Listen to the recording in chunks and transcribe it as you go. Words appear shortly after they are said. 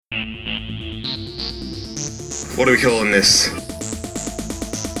What are we calling this?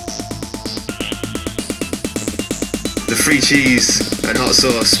 The Free Cheese and Hot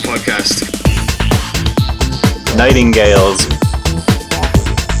Sauce podcast. Nightingales.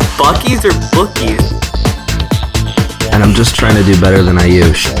 Buckies or bookies? And I'm just trying to do better than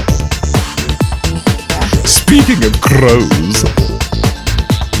Ayush. Speaking of crows.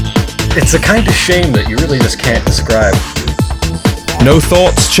 It's a kind of shame that you really just can't describe. No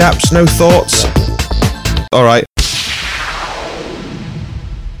thoughts, chaps, no thoughts. Alright.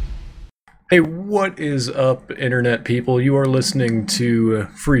 Hey, what is up, internet people? You are listening to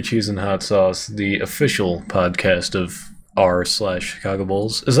Free Cheese and Hot Sauce, the official podcast of r/Chicago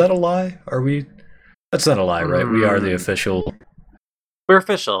Bulls. Is that a lie? Are we? That's not a lie, right? We are the official. We're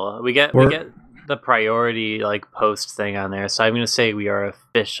official. We get the priority post thing on there, so I'm gonna say we are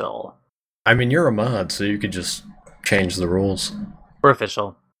official. I mean, you're a mod, so you could just change the rules. We're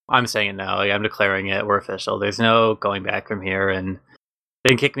official. I'm saying it now. I'm declaring it. We're official. There's no going back from here, and they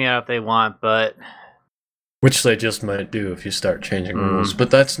can kick me out if they want, but... Which they just might do if you start changing rules.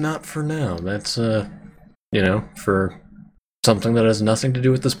 But that's not for now. That's, for something that has nothing to do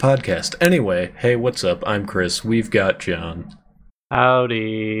with this podcast. Anyway, hey, what's up? I'm Chris. We've got John.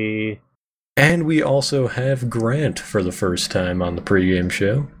 Howdy. And we also have Grant for the first time on the pregame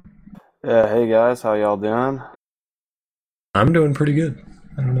show. Yeah, hey guys, how y'all doing? I'm doing pretty good.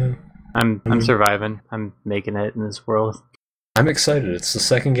 I don't know. I'm surviving. I'm making it in this world. I'm excited. It's the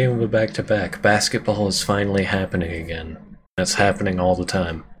second game of a back-to-back. Basketball is finally happening again. That's happening all the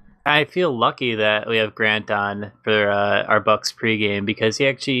time. I feel lucky that we have Grant on for our Bucks pregame because he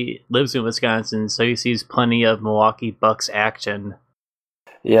actually lives in Wisconsin, so he sees plenty of Milwaukee Bucks action.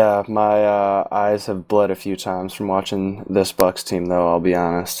 Yeah, my eyes have bled a few times from watching this Bucks team, though, I'll be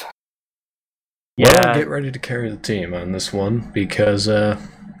honest. Well, get ready to carry the team on this one because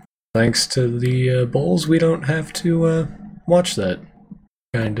thanks to the Bulls, we don't have to watch that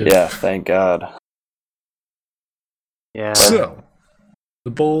kind of. Yeah, thank God. Yeah. So,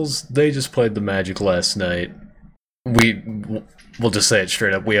 the Bulls, they just played the Magic last night. We'll just say it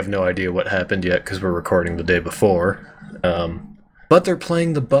straight up. We have no idea what happened yet because we're recording the day before. But they're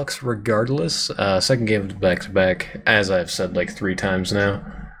playing the Bucks regardless. Second game of the back-to-back, as I've said 3 times now.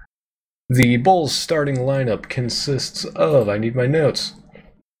 The Bulls' starting lineup consists of, I need my notes.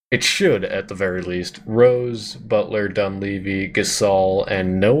 It should, at the very least, Rose, Butler, Dunleavy, Gasol,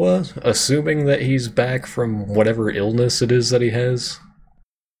 and Noah, assuming that he's back from whatever illness it is that he has.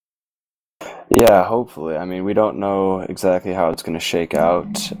 Yeah, hopefully. I mean, we don't know exactly how it's going to shake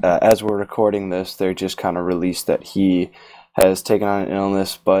out. As we're recording this, they just kind of released that he has taken on an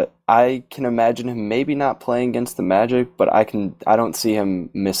illness, but I can imagine him maybe not playing against the Magic, but I don't see him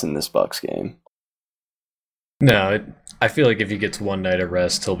missing this Bucks game. No, I feel like if he gets one night of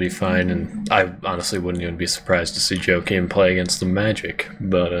rest, he'll be fine, and I honestly wouldn't even be surprised to see Joakim play against the Magic,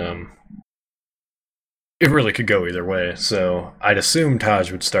 but it really could go either way, so I'd assume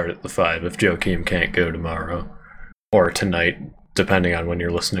Taj would start at the 5 if Joakim can't go tomorrow, or tonight, depending on when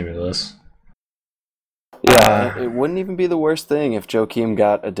you're listening to this. Yeah, it wouldn't even be the worst thing if Joakim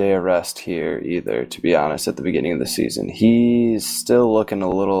got a day of rest here either, to be honest, at the beginning of the season. He's still looking a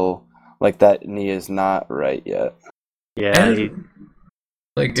little like that knee is not right yet. Yeah.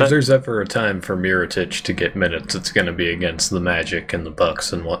 If there's ever a time for Mirotic to get minutes, it's going to be against the Magic and the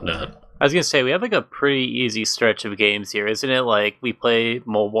Bucks and whatnot. I was going to say, we have a pretty easy stretch of games here, isn't it? We play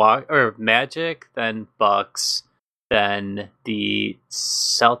Milwaukee, or Magic, then Bucks, then the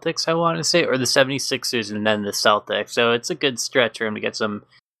Celtics, I want to say, or the 76ers, and then the Celtics. So it's a good stretch for him to get some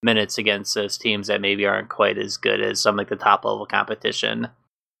minutes against those teams that maybe aren't quite as good as some the top-level competition.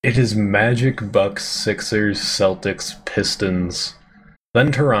 It is Magic, Bucks, Sixers, Celtics, Pistons,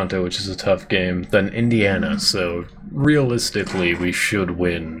 then Toronto, which is a tough game, then Indiana. So realistically, we should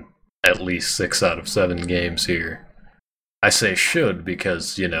win at least 6 out of 7 games here. I say should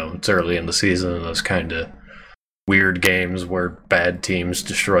because, it's early in the season and those kind of weird games where bad teams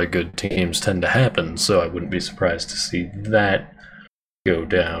destroy good teams tend to happen, so I wouldn't be surprised to see that go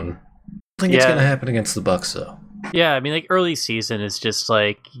down. I think it's going to happen against the Bucks, though. Yeah, I mean, early season is just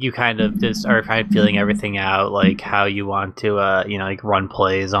you kind of just are kind of feeling everything out, how you want to, run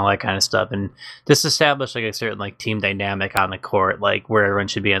plays, all that kind of stuff, and just establish a certain team dynamic on the court, where everyone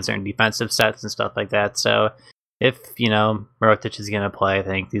should be on certain defensive sets and stuff like that. So if Mirotic is going to play, I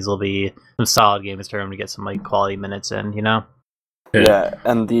think these will be some solid games for him to get some quality minutes in. Yeah,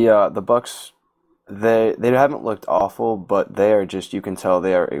 and the Bucks, they haven't looked awful, but they are just, you can tell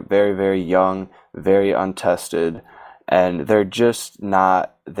they are very, very young, very untested, and they're just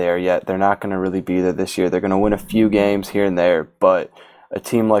not there yet. They're not going to really be there this year. They're going to win a few games here and there, but a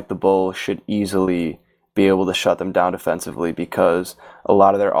team like the Bulls should easily be able to shut them down defensively, because a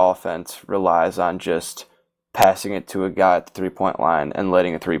lot of their offense relies on just passing it to a guy at the three-point line and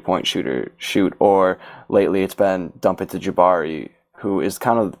letting a three-point shooter shoot. Or lately it's been dump it to Jabari, who is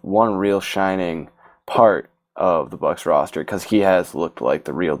kind of one real shining part of the Bucks roster, because he has looked like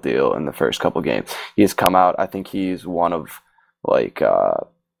the real deal in the first couple games. He's come out, I think he's one of like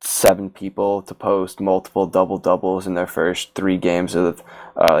 7 people to post multiple double-doubles in their first 3 games of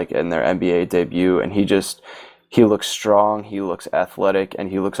like in their NBA debut, and he looks strong, he looks athletic, and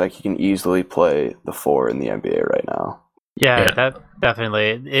he looks like he can easily play the 4 in the NBA right now. Yeah, that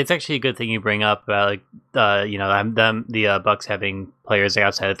definitely. It's actually a good thing you bring up about the Bucks having players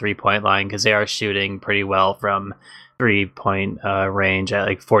outside the 3-point line, because they are shooting pretty well from 3-point range at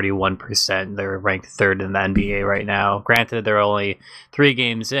like 41%. They're ranked 3rd in the NBA right now. Granted, they're only 3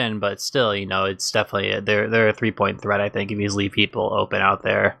 games in, but still, it's definitely they're a 3-point threat. I think if you leave people open out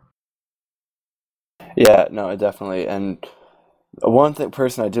there. Yeah, no, definitely. And one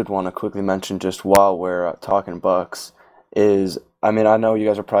person I did want to quickly mention just while we're talking Bucks is, I know you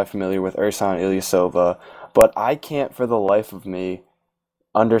guys are probably familiar with Ersan Ilyasova, but I can't for the life of me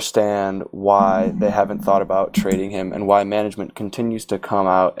understand why they haven't thought about trading him, and why management continues to come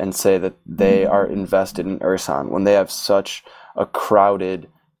out and say that they are invested in Ersan when they have such a crowded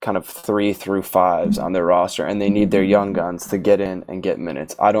kind of 3 through 5s on their roster, and they need their young guns to get in and get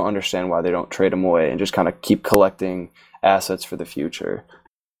minutes. I don't understand why they don't trade him away and just kind of keep collecting assets for the future.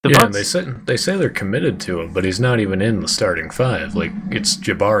 And they say they're committed to him, but he's not even in the starting 5. Like, it's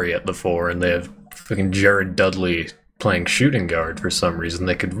Jabari at the 4, and they have fucking Jared Dudley playing shooting guard for some reason.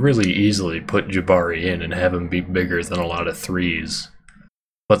 They could really easily put Jabari in and have him be bigger than a lot of 3s.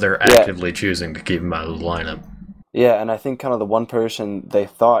 But they're actively choosing to keep him out of the lineup. Yeah, and I think kind of the one person they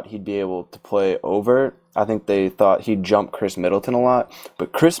thought he'd be able to play over, I think they thought he'd jump Chris Middleton a lot,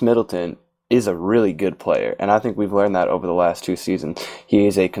 but Chris Middleton is a really good player, and I think we've learned that over the last 2 seasons. He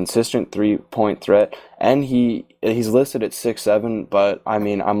is a consistent 3-point threat, and he's listed at 6'7", but I'm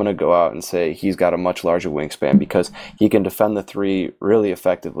going to go out and say he's got a much larger wingspan, because he can defend the 3 really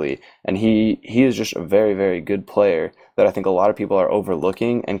effectively, and he is just a very, very good player that I think a lot of people are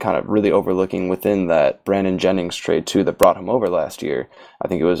overlooking, and kind of really overlooking within that Brandon Jennings trade too that brought him over last year. I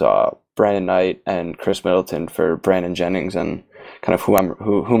think it was Brandon Knight and Chris Middleton for Brandon Jennings and kind of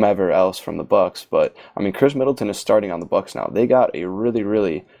whomever else from the Bucks. But Chris Middleton is starting on the Bucks now. They got a really,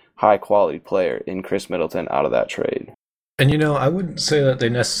 really high quality player in Chris Middleton out of that trade. And I wouldn't say that they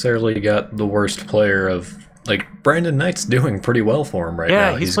necessarily got the worst player of, like, Brandon Knight's doing pretty well for him right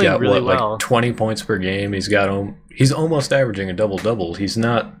now. He's got really well. Like 20 points per game. He's almost averaging a double-double. He's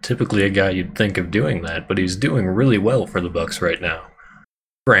not typically a guy you'd think of doing that, but he's doing really well for the Bucks right now.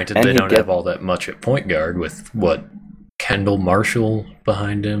 Granted, they don't have all that much at point guard with Kendall Marshall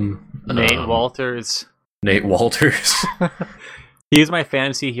behind him. Nate Walters. He was my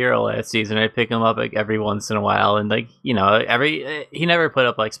fantasy hero last season. I pick him up like every once in a while, and he never put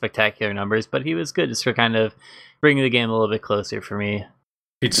up like spectacular numbers, but he was good just for kind of bringing the game a little bit closer for me.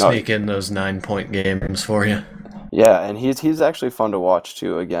 He'd sneak in those 9-point games for you. Yeah, and he's actually fun to watch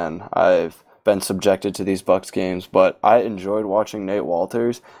too. Again, I've been subjected to these Bucks games, but I enjoyed watching Nate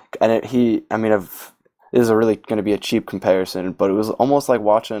Walters, and this is really going to be a cheap comparison, but it was almost like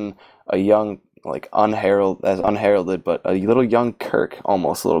watching a young, like unheralded, but a little young Kirk,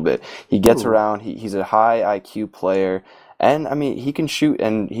 almost a little bit. He gets around. He's a high IQ player, and he can shoot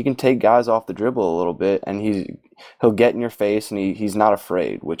and he can take guys off the dribble a little bit, and he'll get in your face, and he's not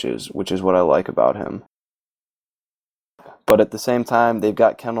afraid, which is what I like about him. But at the same time, they've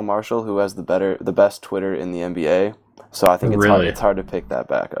got Kendall Marshall, who has the best Twitter in the NBA. So I think it's hard to pick that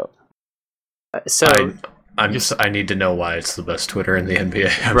back up. So I need to know why it's the best Twitter in the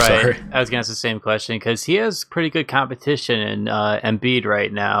NBA. I'm right. sorry. I was going to ask the same question, because he has pretty good competition in Embiid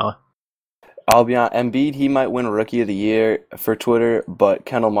right now. I'll be honest, Embiid, he might win Rookie of the Year for Twitter, but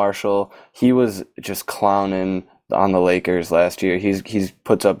Kendall Marshall, he was just clowning on the Lakers last year. He's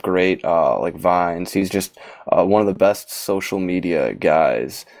puts up great like vines. He's just one of the best social media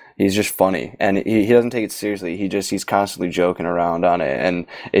guys. He's just funny, and he doesn't take it seriously. He's constantly joking around on it, and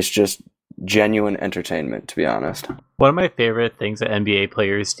it's just genuine entertainment, to be honest. One of my favorite things that NBA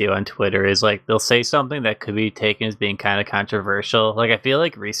players do on Twitter is like they'll say something that could be taken as being kind of controversial. Like I feel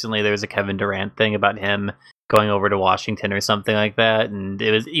like recently there was a Kevin Durant thing about him going over to Washington or something like that, and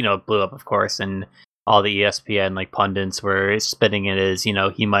it was it blew up, of course, and all the ESPN like pundits were spinning it as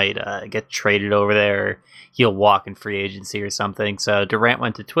he might get traded over there, he'll walk in free agency or something. So Durant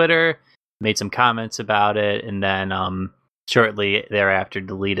went to Twitter, made some comments about it, and then shortly thereafter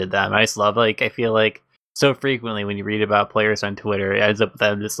deleted them. I just love, I feel like so frequently when you read about players on Twitter, it ends up with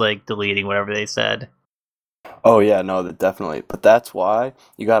them just like deleting whatever they said. Oh yeah, no, definitely. But that's why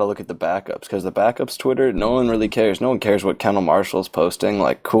you got to look at the backups because the backups Twitter, no one really cares. No one cares what Kendall Marshall's posting.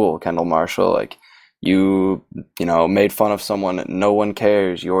 Like, cool, Kendall Marshall. Like, you made fun of someone. No one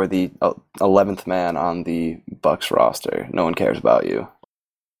cares. You're the 11th man on the Bucks roster. No one cares about you.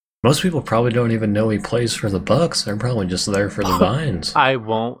 Most people probably don't even know he plays for the Bucks. They're probably just there for the vines. I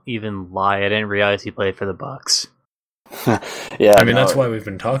won't even lie. I didn't realize he played for the Bucks. Yeah, I mean, that's why we've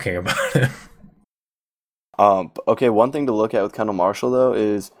been talking about it. Okay, one thing to look at with Kendall Marshall though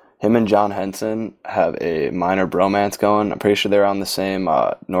is him and John Henson have a minor bromance going. I'm pretty sure they're on the same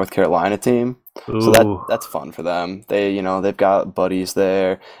North Carolina team, Ooh. so that's fun for them. They've got buddies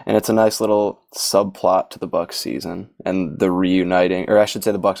there, and it's a nice little subplot to the Bucks season and the reuniting, or I should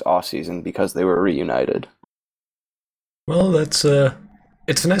say the Bucks off season because they were reunited. Well, that's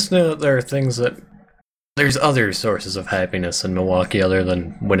it's nice to know that there are things that there's other sources of happiness in Milwaukee other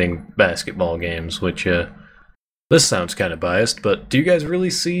than winning basketball games, which this sounds kind of biased, but do you guys really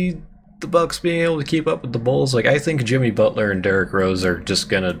see the Bucks being able to keep up with the Bulls? Like, I think Jimmy Butler and Derrick Rose are just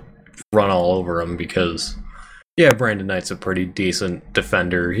gonna run all over them because, yeah, Brandon Knight's a pretty decent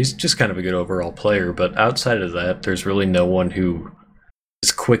defender. He's just kind of a good overall player, but outside of that, there's really no one who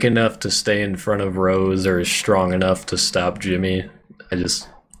is quick enough to stay in front of Rose or is strong enough to stop Jimmy.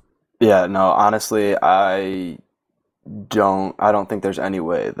 Yeah, no, honestly, I don't think there's any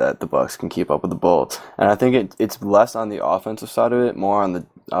way that the Bucks can keep up with the Bulls, and I think it's less on the offensive side of it, more on the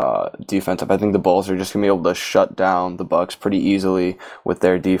defensive. I think the Bulls are just gonna be able to shut down the Bucks pretty easily with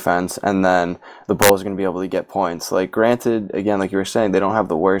their defense, and then the Bulls are gonna be able to get points. Like, granted, again, like you were saying, they don't have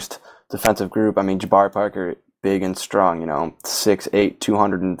the worst defensive group. I mean, Jabari Parker, big and strong, 6'8",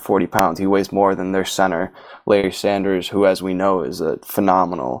 240 pounds. He weighs more than their center, Larry Sanders, who, as we know, is a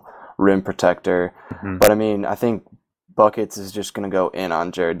phenomenal rim protector. Mhm. But I mean, I think Buckets is just going to go in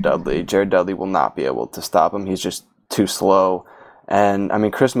on Jared Dudley. Jared Dudley will not be able to stop him. He's just too slow. And I mean,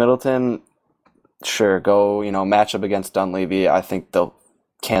 Chris Middleton, sure, go, match up against Dunleavy. I think they'll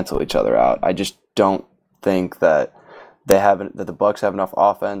cancel each other out. I just don't think that that the Bucks have enough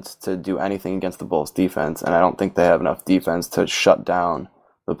offense to do anything against the Bulls defense, and I don't think they have enough defense to shut down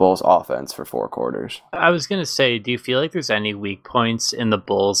the Bulls offense for 4 quarters. I was gonna say, do you feel like there's any weak points in the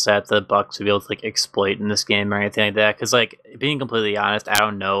Bulls that the Bucks would be able to exploit in this game or anything like that? Because being completely honest, I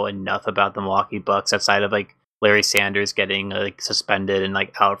don't know enough about the Milwaukee Bucks outside of Larry Sanders getting suspended and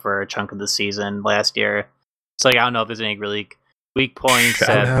out for a chunk of the season last year. So I don't know if there's any really weak points.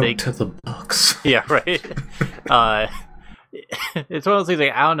 Shout out to the Bucks. Yeah, right. It's one of those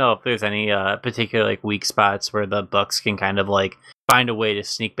things. I don't know if there's any particular weak spots where the Bucks can kind of find a way to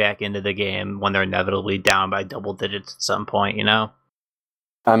sneak back into the game when they're inevitably down by double digits at some point.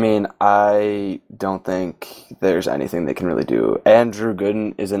 I mean, I don't think there's anything they can really do. Andrew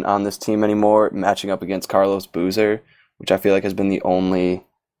Gooden isn't on this team anymore, matching up against Carlos Boozer, which I feel like has been the only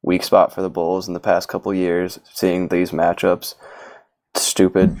weak spot for the Bulls in the past couple years, seeing these matchups.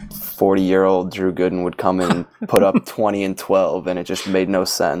 Stupid 40-year-old Drew Gooden would come in and put up 20 and 12, and it just made no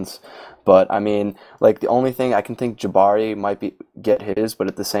sense. But I mean, the only thing I can think, Jabari might get his, but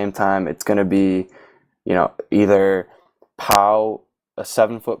at the same time, it's going to be, either Powell, a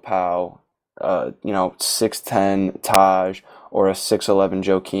 7-foot Powell, 6'10" Taj, or a 6'11"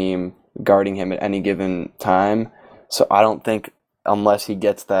 Joakim guarding him at any given time. So I don't think, unless he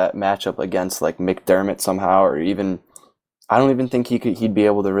gets that matchup against McDermott somehow, or even, I don't even think he'd be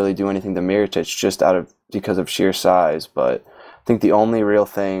able to really do anything to Mirotic just because of sheer size. But I think the only real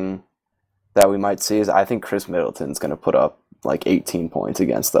thing that we might see is I think Chris Middleton's going to put up 18 points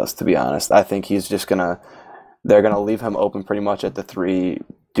against us, to be honest. I think he's just they're going to leave him open pretty much at the 3,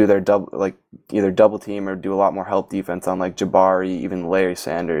 do their either double team or do a lot more help defense on Jabari, even Larry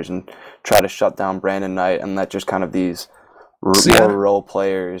Sanders, and try to shut down Brandon Knight and let just kind of these more role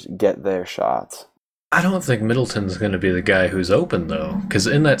players get their shots. I don't think Middleton's going to be the guy who's open, though, because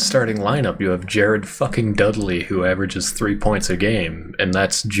in that starting lineup, you have Jared fucking Dudley, who averages 3 points a game, and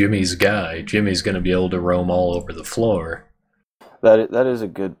that's Jimmy's guy. Jimmy's going to be able to roam all over the floor. That is a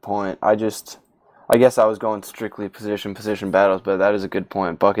good point. I guess I was going strictly position battles, but that is a good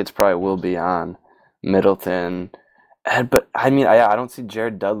point. Buckets probably will be on Middleton. But, I mean, I don't see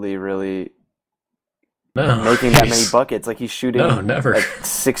Jared Dudley really making that many buckets. He's shooting never.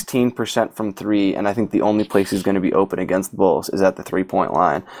 16% from 3, and I think the only place he's going to be open against the Bulls is at the 3-point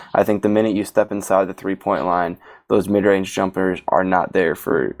line. I think the minute you step inside the 3-point line, those mid-range jumpers are not there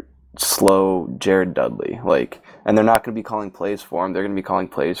for slow Jared Dudley. And they're not going to be calling plays for him. They're going to be calling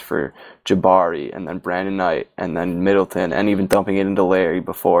plays for Jabari and then Brandon Knight and then Middleton, and even dumping it into Larry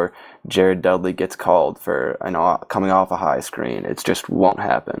before Jared Dudley gets called for coming off a high screen. It just won't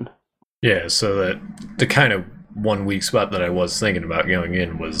happen. Yeah, so that the kind of 1 weak spot that I was thinking about going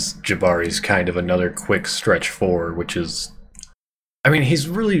in was Jabari's kind of another quick stretch four, which is, I mean,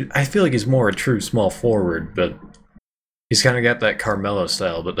 I feel like he's more a true small forward, but he's kind of got that Carmelo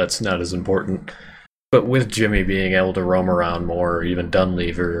style, but that's not as important. But with Jimmy being able to roam around more, or even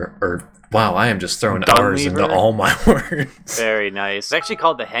Dunleavy, or wow, I am just throwing R's into all my words. Very nice. It's actually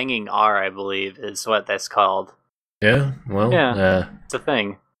called the hanging R, I believe, is what that's called. Yeah, well, it's a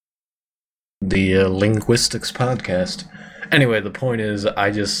thing. The Linguistics Podcast. Anyway, the point is, I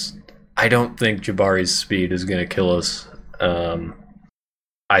don't think Jabari's speed is going to kill us.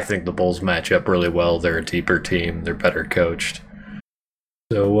 I think the Bulls match up really well. They're a deeper team. They're better coached.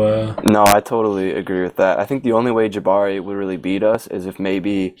 So, No, I totally agree with that. I think the only way Jabari would really beat us is if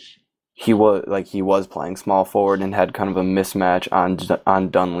maybe he was playing small forward and had kind of a mismatch on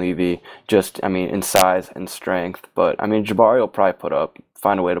Dunleavy, in size and strength. But I mean, Jabari will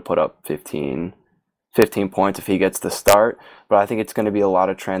find a way to put up 15 points if he gets the start. But I think it's going to be a lot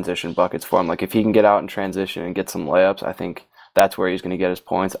of transition buckets for him. Like if he can get out and transition and get some layups, I think that's where he's going to get his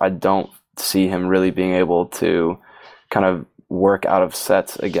points. I don't see him really being able to kind of work out of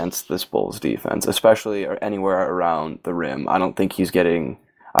sets against this Bulls defense, especially or anywhere around the rim. I don't think he's getting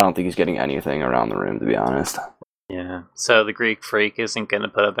anything around the rim, to be honest. Yeah. So the Greek Freak isn't going to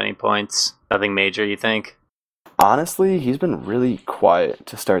put up any points. Nothing major, you think? Honestly, he's been really quiet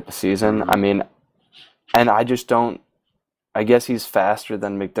to start the season. I mean, and I just don't. I guess he's faster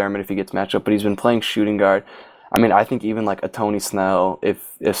than McDermott if he gets matched up, but he's been playing shooting guard. I mean, I think even like a Tony Snell,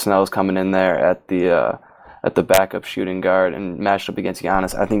 if Snell's coming in there at the backup shooting guard and matched up against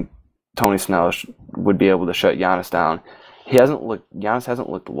Giannis, I think Tony Snell would be able to shut Giannis down. Giannis hasn't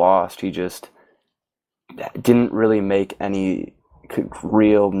looked lost. He just didn't really make any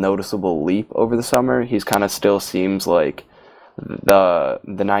real noticeable leap over the summer. He's kind of still seems like the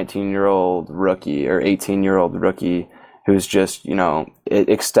 19-year-old rookie or 18-year-old rookie who's just,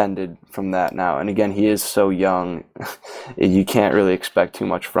 extended from that now. And again, he is so young, you can't really expect too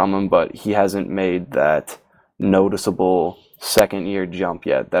much from him, but he hasn't made that noticeable second-year jump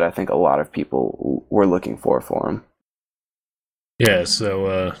yet that I think a lot of people were looking for him. Yeah,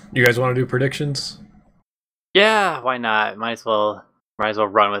 so you guys want to do predictions? Yeah, why not? Might as well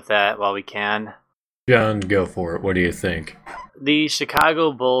run with that while we can. John, go for it. What do you think? The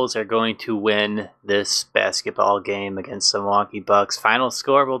Chicago Bulls are going to win this basketball game against the Milwaukee Bucks. Final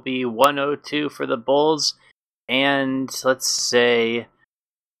score will be 102 for the Bulls, and let's say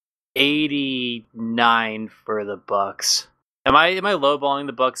 89 for the Bucks. Am I lowballing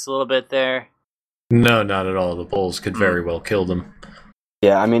the Bucks a little bit there? No, not at all. The Bulls could very well kill them.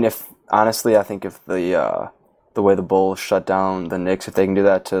 Yeah, I mean, I think if the way the Bulls shut down the Knicks, if they can do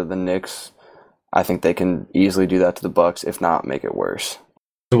that to the Knicks, I think they can easily do that to the Bucks, if not make it worse.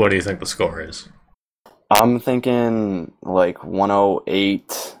 So what do you think the score is? I'm thinking like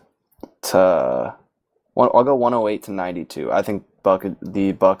 108 to... I'll go 108 to 92. I think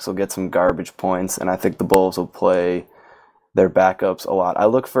the Bucks will get some garbage points, and I think the Bulls will play their backups a lot. I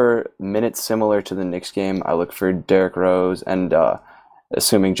look for minutes similar to the Knicks game. I look for Derrick Rose and,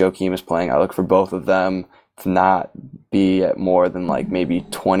 assuming Joakim is playing, I look for both of them to not be at more than like maybe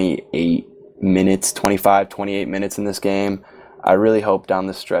 28 minutes in this game. I really hope down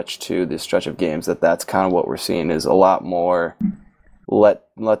this stretch of games that's kind of what we're seeing is a lot more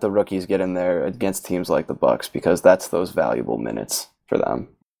let the rookies get in there against teams like the Bucks, because that's those valuable minutes for them.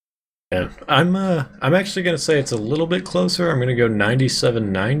 Yeah, I'm actually going to say it's a little bit closer. I'm going to go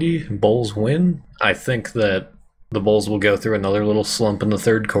 97-90. Bulls win. I think that the Bulls will go through another little slump in the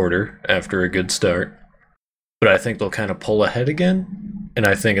third quarter after a good start. But I think they'll kind of pull ahead again. And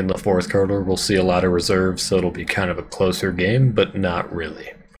I think in the fourth quarter we'll see a lot of reserves, so it'll be kind of a closer game, but not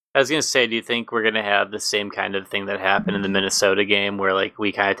really. I was going to say, do you think we're going to have the same kind of thing that happened in the Minnesota game where like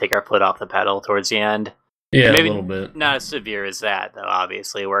we kind of take our foot off the pedal towards the end? Yeah, maybe a little bit. Not as severe as that, though,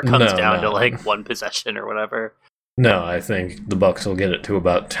 obviously, where it comes down to like one possession or whatever. No, I think the Bucks will get it to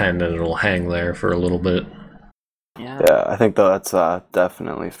about 10 and it'll hang there for a little bit. Yeah, I think that's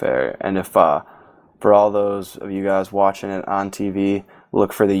definitely fair. And if for all those of you guys watching it on TV,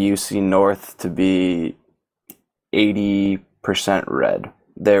 look for the UC North to be 80% red.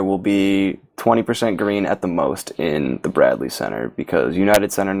 There will be 20% green at the most in the Bradley Center, because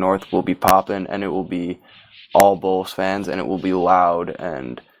United Center North will be popping, and it will be all Bulls fans, and it will be loud,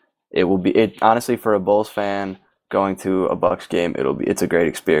 and honestly, for a Bulls fan going to a Bucks game, it's a great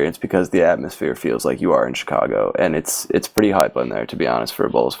experience because the atmosphere feels like you are in Chicago, and it's pretty hype in there, to be honest, for a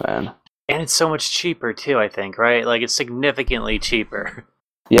Bulls fan. And it's so much cheaper too, I think, right? Like it's significantly cheaper.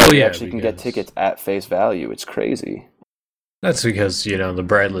 Yeah, you actually can get tickets at face value. It's crazy. That's because, the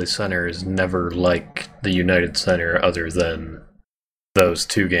Bradley Center is never like the United Center other than those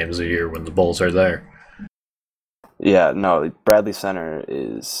 2 games a year when the Bulls are there. Yeah, no, Bradley Center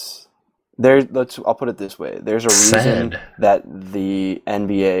is there. I'll put it this way: there's a reason that the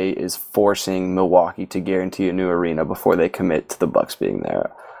NBA is forcing Milwaukee to guarantee a new arena before they commit to the Bucks being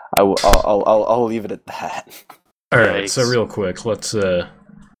there. I'll leave it at that. All right, so real quick, let's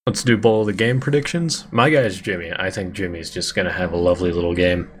do bowl of the game predictions. My guy's Jimmy. I think Jimmy's just gonna have a lovely little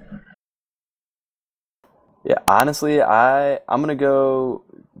game. Yeah, honestly, I'm gonna go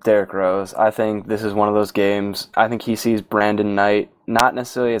Derrick Rose. I think this is one of those games. I think he sees Brandon Knight not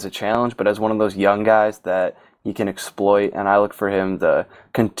necessarily as a challenge, but as one of those young guys that he can exploit, and I look for him to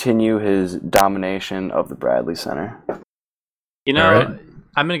continue his domination of the Bradley Center. All right.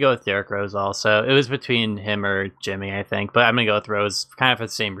 I'm going to go with Derrick Rose also. It was between him or Jimmy, I think, but I'm going to go with Rose kind of for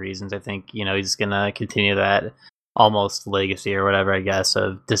the same reasons. I think, he's going to continue that almost legacy or whatever, I guess,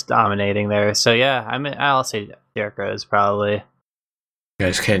 of just dominating there. So, yeah, I'll say Derrick Rose probably. You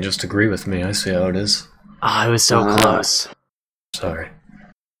guys can't just agree with me. I see how it is. Oh, it was so close. Sorry.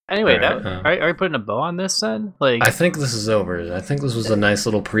 Anyway, are we putting a bow on this then? I think this is over. I think this was a nice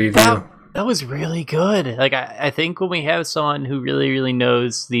little preview. That was really good. I think when we have someone who really, really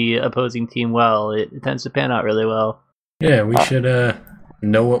knows the opposing team well, it tends to pan out really well. Yeah, we should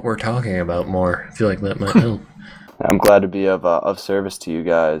know what we're talking about more. I feel like that might help. I'm glad to be of service to you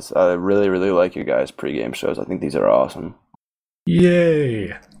guys. I really, really like you guys' pregame shows. I think these are awesome.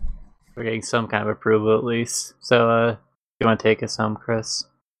 Yay! We're getting some kind of approval at least. So, you want to take us home, Chris?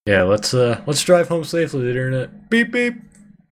 Yeah, let's drive home safely, Internet. Beep beep.